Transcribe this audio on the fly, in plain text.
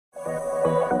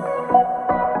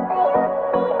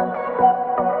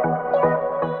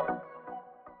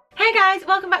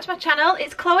welcome back to my channel.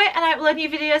 It's Chloe and I upload new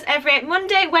videos every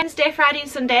Monday, Wednesday, Friday and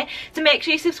Sunday, so make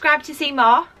sure you subscribe to see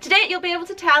more. Today you'll be able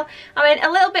to tell I'm in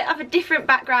a little bit of a different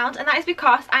background, and that is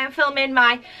because I am filming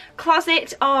my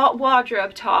closet or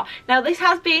wardrobe tour. Now this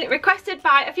has been requested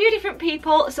by a few different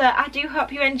people, so I do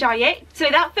hope you enjoy it. So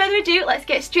without further ado, let's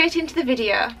get straight into the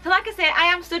video. So like I say, I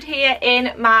am stood here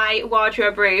in my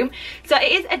wardrobe room. So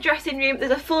it is a dressing room,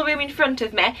 there's a full room in front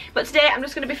of me, but today I'm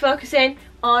just going to be focusing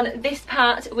on this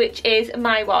part, which is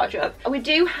my wardrobe. We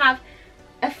do have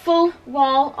a full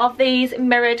wall of these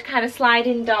mirrored kind of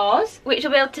sliding doors, which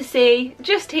you'll be able to see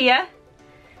just here,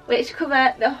 which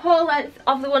cover the whole length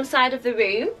of the one side of the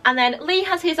room. And then Lee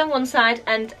has his on one side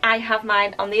and I have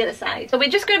mine on the other side. So we're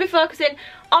just going to be focusing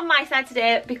on my side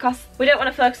today because we don't want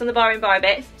to focus on the boring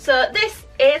bits. So this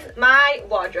is my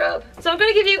wardrobe. So I'm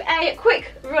going to give you a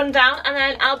quick rundown and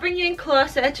then I'll bring you in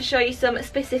closer to show you some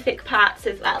specific parts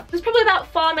as well. There's probably about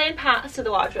 4 main parts to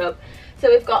the wardrobe. So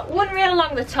we've got one rail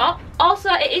along the top. Also,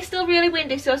 it is still really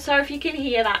windy, so sorry if you can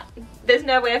hear that. There's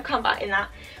no way of combating that.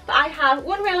 But I have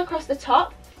one rail across the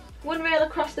top, one rail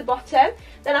across the bottom,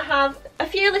 then I have a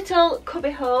few little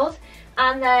cubby holes,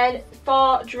 and then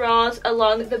 4 drawers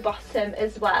along the bottom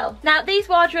as well. Now these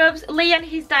wardrobes, Lee and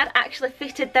his dad actually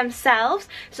fitted themselves,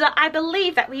 so I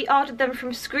believe that we ordered them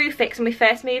from Screwfix when we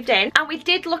first moved in, and we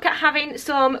did look at having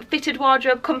some fitted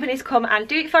wardrobe companies come and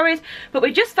do it for us, but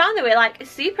we just found they were like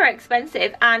super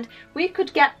expensive, and we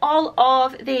could get all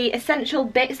of the essential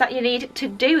bits that you need to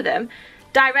do them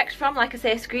direct from, like I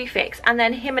say, Screwfix, and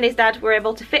then him and his dad were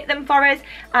able to fit them for us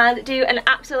and do an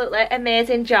absolutely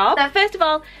amazing job. Now first of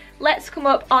all, let's come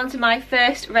up onto my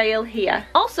first rail here.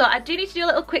 Also, I do need to do a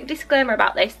little quick disclaimer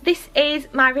about this. This is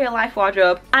my real life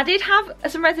wardrobe. I did have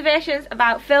some reservations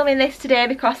about filming this today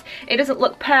because it doesn't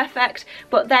look perfect,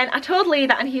 but then I told Lee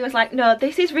that and he was like, no,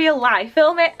 this is real life.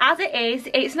 Film it as it is.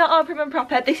 It's not all prim and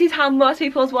proper. This is how most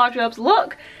people's wardrobes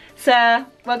look. So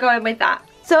we're going with that.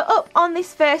 So up on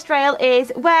this first rail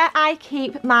is where I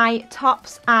keep my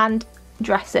tops and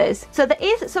dresses. So there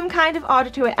is some kind of order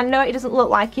to it. I know it doesn't look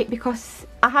like it because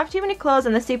I have too many clothes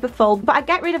and they're super full, but I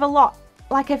get rid of a lot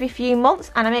like every few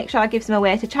months and I make sure I give some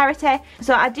away to charity.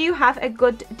 So I do have a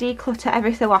good declutter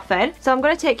every so often. So I'm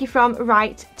going to take you from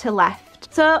right to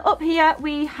left. So up here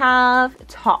we have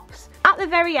tops. At the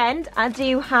very end I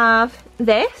do have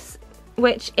this,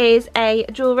 which is a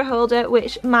jewellery holder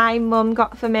which my mum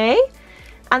got for me.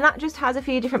 And that just has a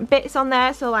few different bits on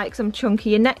there, so like some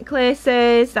chunkier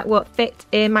necklaces that won't fit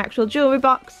in my actual jewellery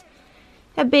box,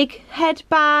 a big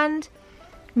headband,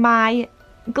 my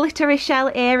glittery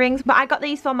shell earrings, but I got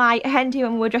these for my hen do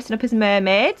when we were dressing up as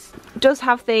mermaids. It does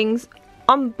have things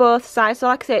on both sides, so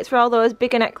like I say, it's for all those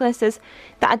bigger necklaces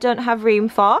that I don't have room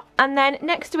for. And then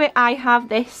next to it I have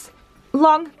this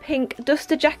long pink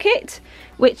duster jacket,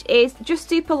 which is just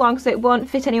super long so it won't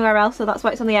fit anywhere else, so that's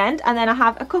why it's on the end. And then I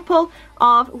have a couple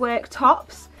of work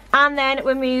tops, and then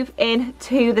we move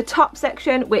into the top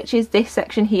section, which is this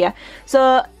section here.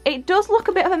 So it does look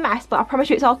a bit of a mess, but I promise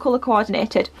you it's all colour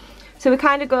coordinated. So we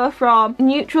kind of go from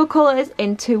neutral colours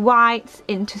into whites,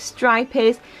 into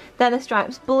stripies, then the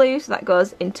stripes blue, so that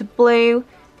goes into blue,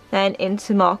 then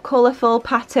into more colourful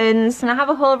patterns, and I have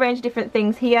a whole range of different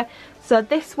things here. So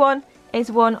this one is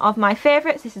one of my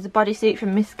favourites. This is a bodysuit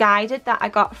from Misguided that I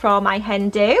got from my hen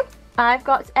do. I've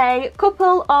got a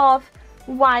couple of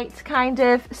white kind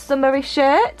of summery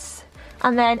shirts,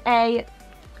 and then a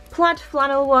plaid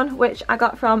flannel one which I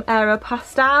got from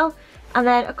Aeropostale, and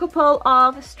then a couple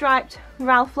of striped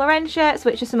Ralph Lauren shirts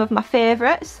which are some of my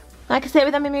favourites. Like I say,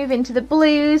 then we move into the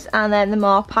blues and then the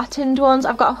more patterned ones.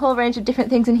 I've got a whole range of different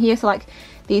things in here, so like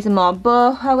these are more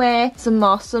boho-y, some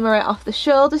more summery off the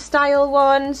shoulder style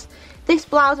ones. This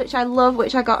blouse which I love,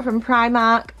 which I got from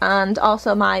Primark, and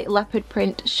also my leopard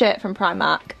print shirt from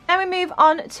Primark. Now we move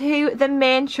on to the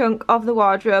main chunk of the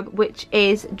wardrobe, which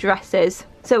is dresses.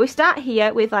 So we start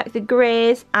here with like the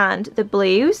greys and the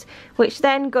blues, which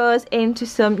then goes into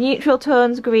some neutral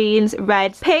tones, greens,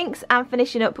 reds, pinks, and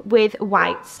finishing up with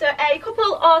whites. So a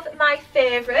couple of my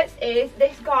favourites is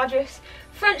this gorgeous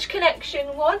French Connection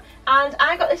one, and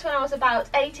I got this when I was about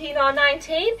 18 or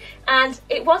 19, and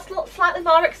it was slightly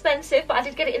more expensive, but I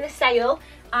did get it in the sale.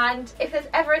 And if there's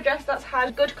ever a dress that's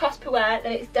had good cost per wear,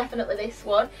 then it's definitely this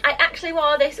one. I actually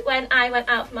wore this when I went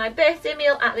out for my birthday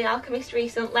meal at The Alchemist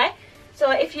recently. So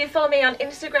if you follow me on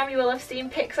Instagram, you will have seen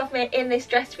pics of me in this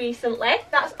dress recently.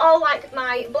 That's all like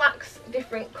my blacks,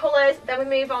 different colours. Then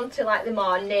we move on to like the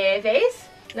more navies.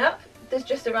 Nope, there's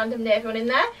just a random navy one in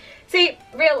there. See,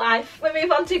 real life, we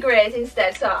move on to greys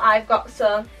instead. So I've got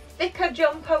some thicker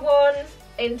jumper ones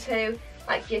into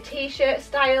like your t-shirt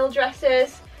style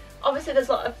dresses. Obviously there's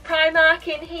a lot of Primark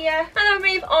in here. And then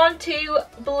we move on to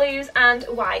blues and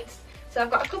whites. So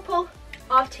I've got a couple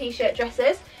of t-shirt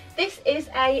dresses. This is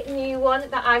a new one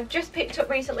that I've just picked up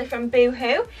recently from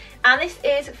Boohoo, and this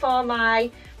is for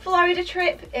my Florida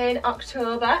trip in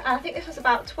October, and I think this was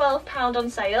about £12 on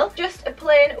sale. Just a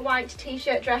plain white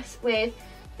t-shirt dress with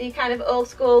the kind of old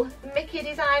school Mickey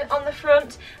design on the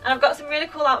front, and I've got some really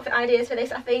cool outfit ideas for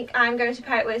this. I think I'm going to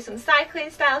pair it with some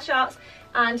cycling style shorts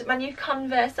and my new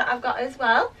Converse that I've got as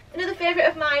well. Another favourite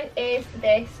of mine is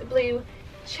this blue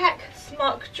check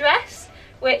smock dress,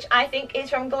 which I think is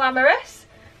from Glamorous.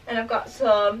 And I've got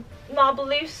some more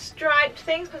blue striped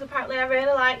things because apparently I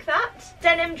really like that.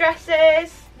 Denim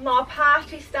dresses, more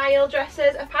party style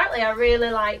dresses. Apparently I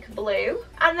really like blue.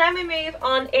 And then we move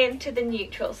on into the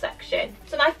neutral section.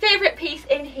 So my favourite piece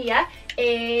in here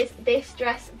is this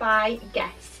dress by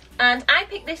Guess. And I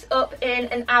picked this up in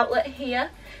an outlet here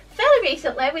fairly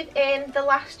recently, within the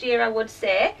last year I would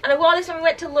say, and I wore this when we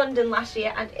went to London last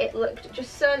year and it looked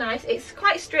just so nice. It's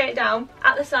quite straight down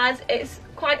at the sides, it's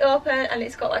quite open, and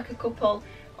it's got like a couple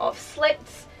of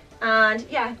slits, and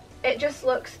yeah, it just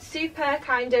looks super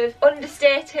kind of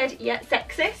understated yet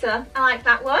sexy, so I like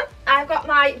that one. I've got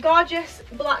my gorgeous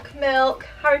black milk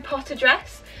Harry Potter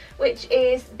dress, which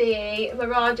is the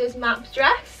Marauders map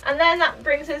dress, and then that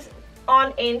brings us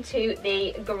on into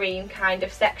the green kind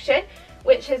of section,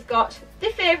 which has got the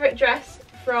favourite dress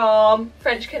from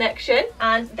French Connection,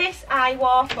 and this I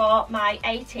wore for my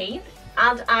 18th,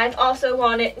 and I've also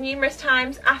worn it numerous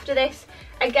times after this.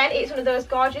 Again, it's one of those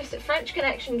gorgeous French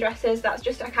Connection dresses that's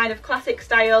just a kind of classic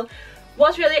style.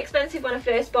 Was really expensive when I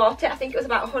first bought it. I think it was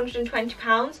about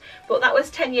 £120, but that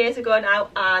was 10 years ago now,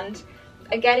 and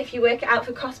again, if you work it out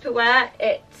for cost per wear,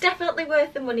 it's definitely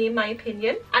worth the money in my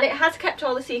opinion. And it has kept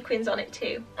all the sequins on it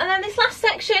too. And then this last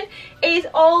section is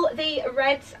all the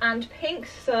reds and pinks.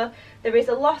 So there is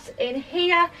a lot in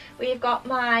here. We've got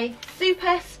my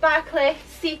super sparkly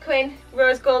sequin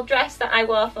rose gold dress that I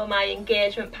wore for my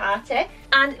engagement party.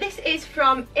 And this is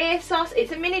from ASOS.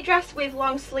 It's a mini dress with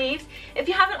long sleeves. If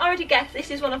you haven't already guessed,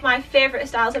 this is one of my favourite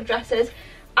styles of dresses.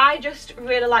 I just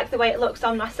really like the way it looks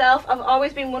on myself. I've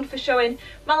always been one for showing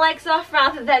my legs off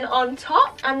rather than on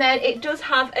top. And then it does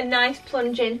have a nice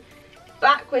plunging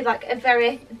back with like a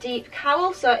very deep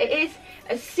cowl. So it is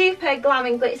a super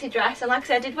glamming glitzy dress. And like I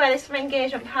said, I did wear this for my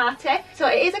engagement party. So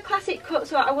it is a classic cut,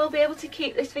 so I will be able to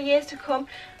keep this for years to come.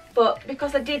 But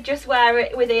because I did just wear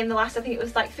it within the last, I think it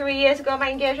was like 3 years ago,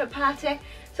 my engagement party,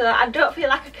 so I don't feel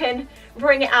like I can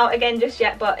bring it out again just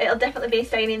yet, but it'll definitely be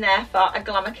staying in there for a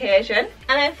glam occasion.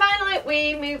 And then finally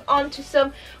we move on to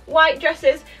some white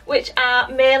dresses, which are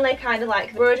mainly kind of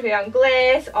like broderie on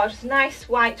glaze or just nice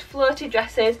white floaty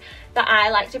dresses that I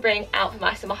like to bring out for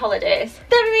my summer holidays.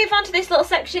 Then we move on to this little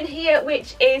section here,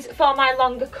 which is for my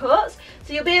longer coats.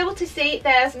 So you'll be able to see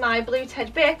there's my blue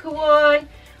Ted Baker one,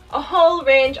 a whole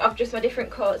range of just my different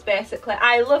coats basically.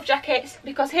 I love jackets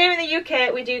because here in the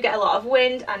UK we do get a lot of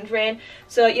wind and rain,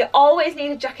 so you always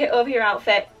need a jacket over your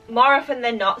outfit more often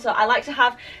than not. So I like to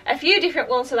have a few different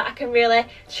ones so that I can really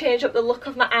change up the look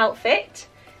of my outfit.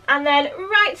 And then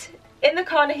right in the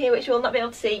corner here, which you will not be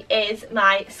able to see, is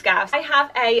my scarves. I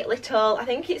have a little, I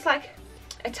think it's like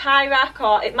a tie rack,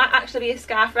 or it might actually be a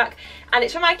scarf rack, and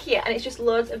it's from IKEA, and it's just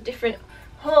loads of different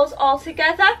holes all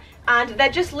together, and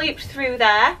they're just looped through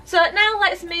there. So now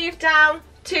let's move down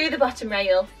to the bottom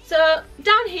rail. So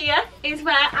down here is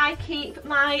where I keep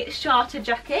my shorter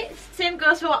jackets. Same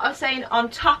goes for what I was saying on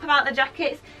top about the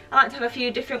jackets. I like to have a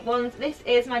few different ones. This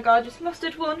is my gorgeous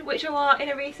mustard one, which I wore in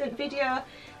a recent video.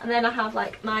 And then I have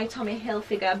like my Tommy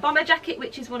Hilfiger bomber jacket,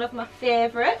 which is one of my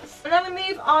favourites. And then we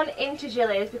move on into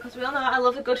gilets, because we all know I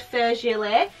love a good fur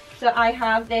gilet. So I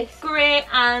have this grey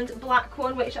and black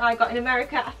one, which I got in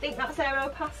America. I think that's Aero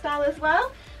Pastel as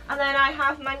well. And then I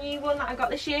have my new one that I got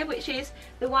this year, which is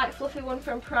the white fluffy one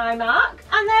from Primark.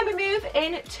 And then we move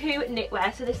into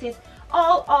knitwear. So this is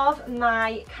all of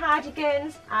my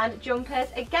cardigans and jumpers,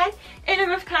 again in a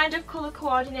rough kind of colour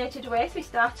coordinated way. So we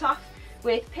start off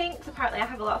with pinks. Apparently I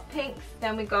have a lot of pinks.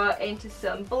 Then we go into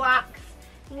some blacks,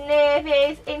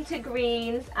 navies, into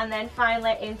greens, and then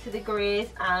finally into the greys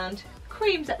and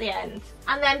creams at the end.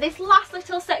 And then this last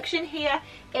little section here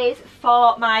is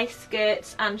for my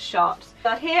skirts and shorts.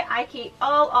 So here I keep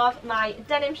all of my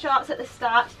denim shorts at the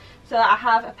start. So I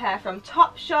have a pair from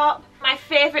Topshop. My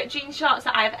favourite jean shorts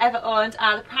that I've ever owned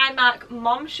are the Primark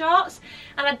mom shorts,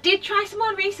 and I did try some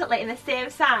on recently in the same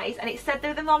size, and it said they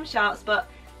were the mom shorts, but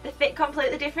they fit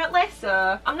completely differently,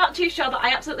 so I'm not too sure, but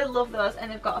I absolutely love those.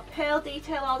 And they've got a pearl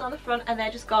detail all down the front and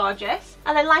they're just gorgeous.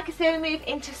 And then like I say, we move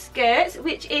into skirts,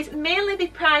 which is mainly the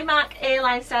Primark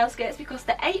A-line style skirts because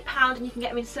they're £8 and you can get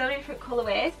them in so many different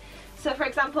colourways. So for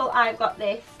example, I've got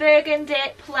this burgundy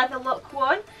pleather look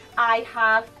one, I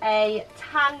have a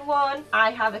tan one,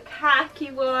 I have a khaki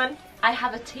one, I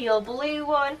have a teal blue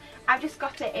one. I've just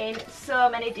got it in so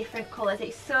many different colours,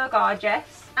 it's so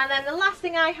gorgeous. And then the last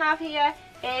thing I have here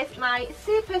is my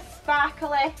super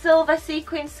sparkly silver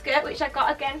sequin skirt, which I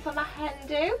got again for my hen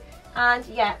do. And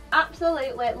yeah,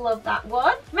 absolutely love that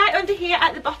one. Right under here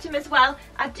at the bottom as well,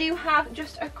 I do have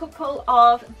just a couple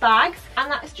of bags, and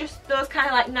that's just those kind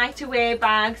of like night away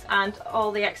bags and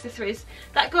all the accessories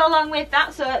that go along with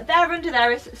that. So they're under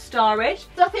there as storage.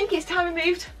 So I think it's time we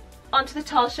moved onto the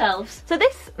tall shelves. So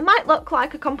this might look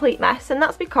like a complete mess, and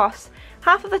that's because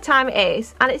half of the time it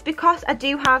is, and it's because I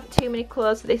do have too many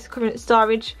clothes for this current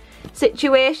storage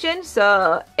situation,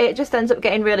 so it just ends up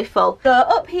getting really full. So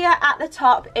up here at the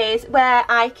top is where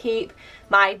I keep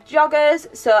my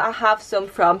joggers. So I have some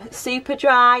from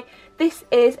Superdry. This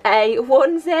is a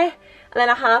onesie. And then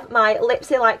I have my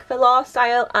Lipsy like velour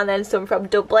style, and then some from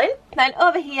Dublin. Then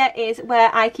over here is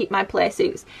where I keep my play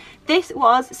suits. This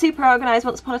was super organised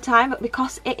once upon a time, but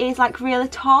because it is like really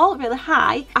tall, really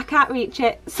high, I can't reach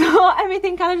it. So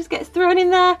everything kind of just gets thrown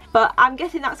in there. But I'm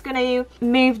guessing that's going to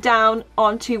move down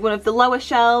onto one of the lower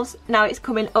shelves. Now it's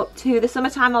coming up to the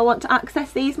summertime, I want to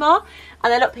access these more.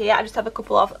 And then up here I just have a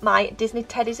couple of my Disney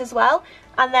teddies as well.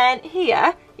 And then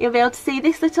here you'll be able to see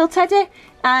this little teddy,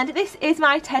 and this is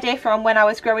my teddy from when I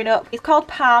was growing up. He's called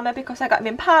Palmer because I got him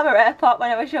in Palmer Airport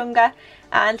when I was younger.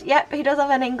 And yep, he does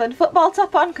have an England football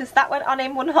top on because that went on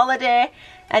him one holiday.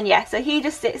 And yeah, so he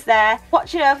just sits there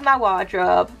watching over my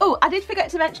wardrobe. Oh, I did forget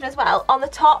to mention as well, on the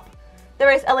top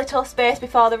there is a little space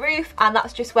before the roof, and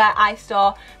that's just where I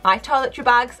store my toiletry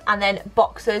bags and then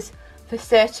boxes for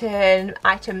certain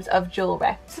items of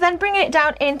jewellery. So then bringing it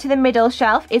down into the middle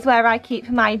shelf is where I keep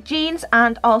my jeans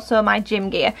and also my gym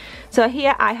gear. So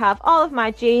here I have all of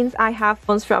my jeans. I have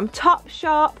ones from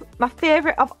Topshop. My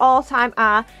favourite of all time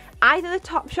are either the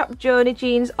Topshop Joni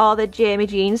jeans or the Jamie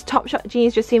jeans. Topshop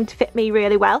jeans just seem to fit me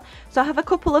really well. So I have a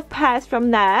couple of pairs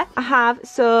from there. I have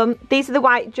some, these are the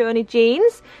white Joni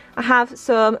jeans. I have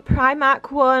some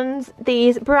Primark ones.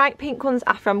 These bright pink ones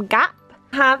are from Gap.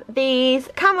 I have these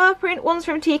camo print ones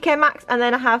from TK Maxx, and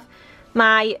then I have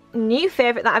my new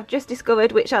favourite that I've just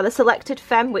discovered, which are the Selected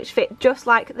Femme, which fit just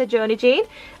like the Joni jean.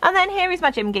 And then here is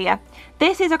my gym gear.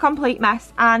 This is a complete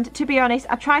mess, and to be honest,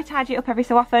 I try to tidy it up every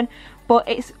so often, but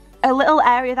it's a little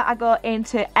area that I go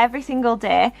into every single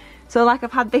day. So like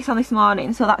I've had this on this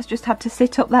morning, so that's just had to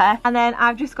sit up there. And then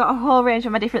I've just got a whole range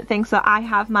of my different things. So I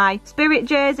have my Spirit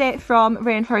jersey from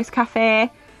Rainforest Cafe,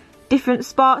 different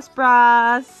sports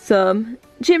bras, some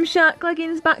Gymshark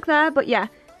leggings back there. But yeah,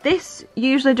 this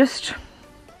usually just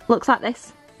looks like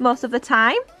this most of the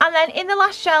time. And then in the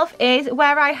last shelf is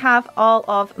where I have all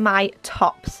of my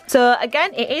tops. So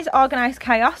again, it is Organise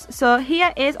Chaos. So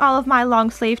here is all of my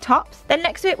long sleeve tops. Then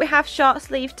next to it we have short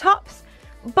sleeve tops,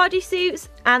 bodysuits,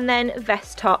 and then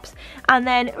vest tops. And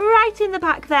then right in the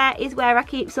back there is where I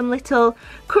keep some little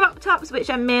crop tops, which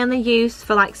I mainly use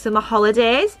for like summer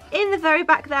holidays. In the very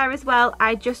back there as well,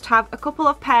 I just have a couple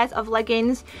of pairs of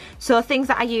leggings, so things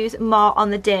that I use more on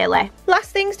the daily.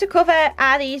 Last things to cover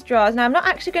are these drawers. Now I'm not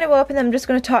actually going to open them, I'm just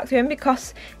going to talk through them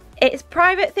because it's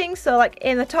private things. So like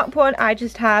in the top one I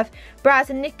just have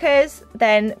bras and knickers,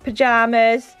 then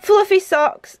pyjamas, fluffy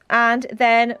socks, and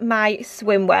then my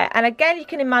swimwear. And again, you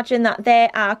can imagine that they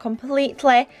are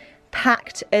completely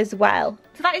packed as well.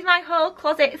 So that is my whole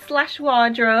closet slash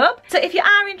wardrobe. So if you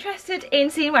are interested in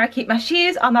seeing where I keep my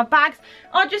shoes or my bags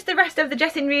or just the rest of the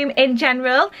dressing room in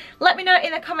general, let me know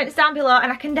in the comments down below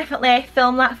and I can definitely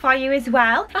film that for you as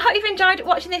well. I hope you've enjoyed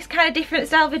watching this kind of different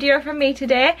style video from me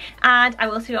today, and I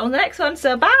will see you on the next one.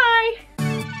 So bye!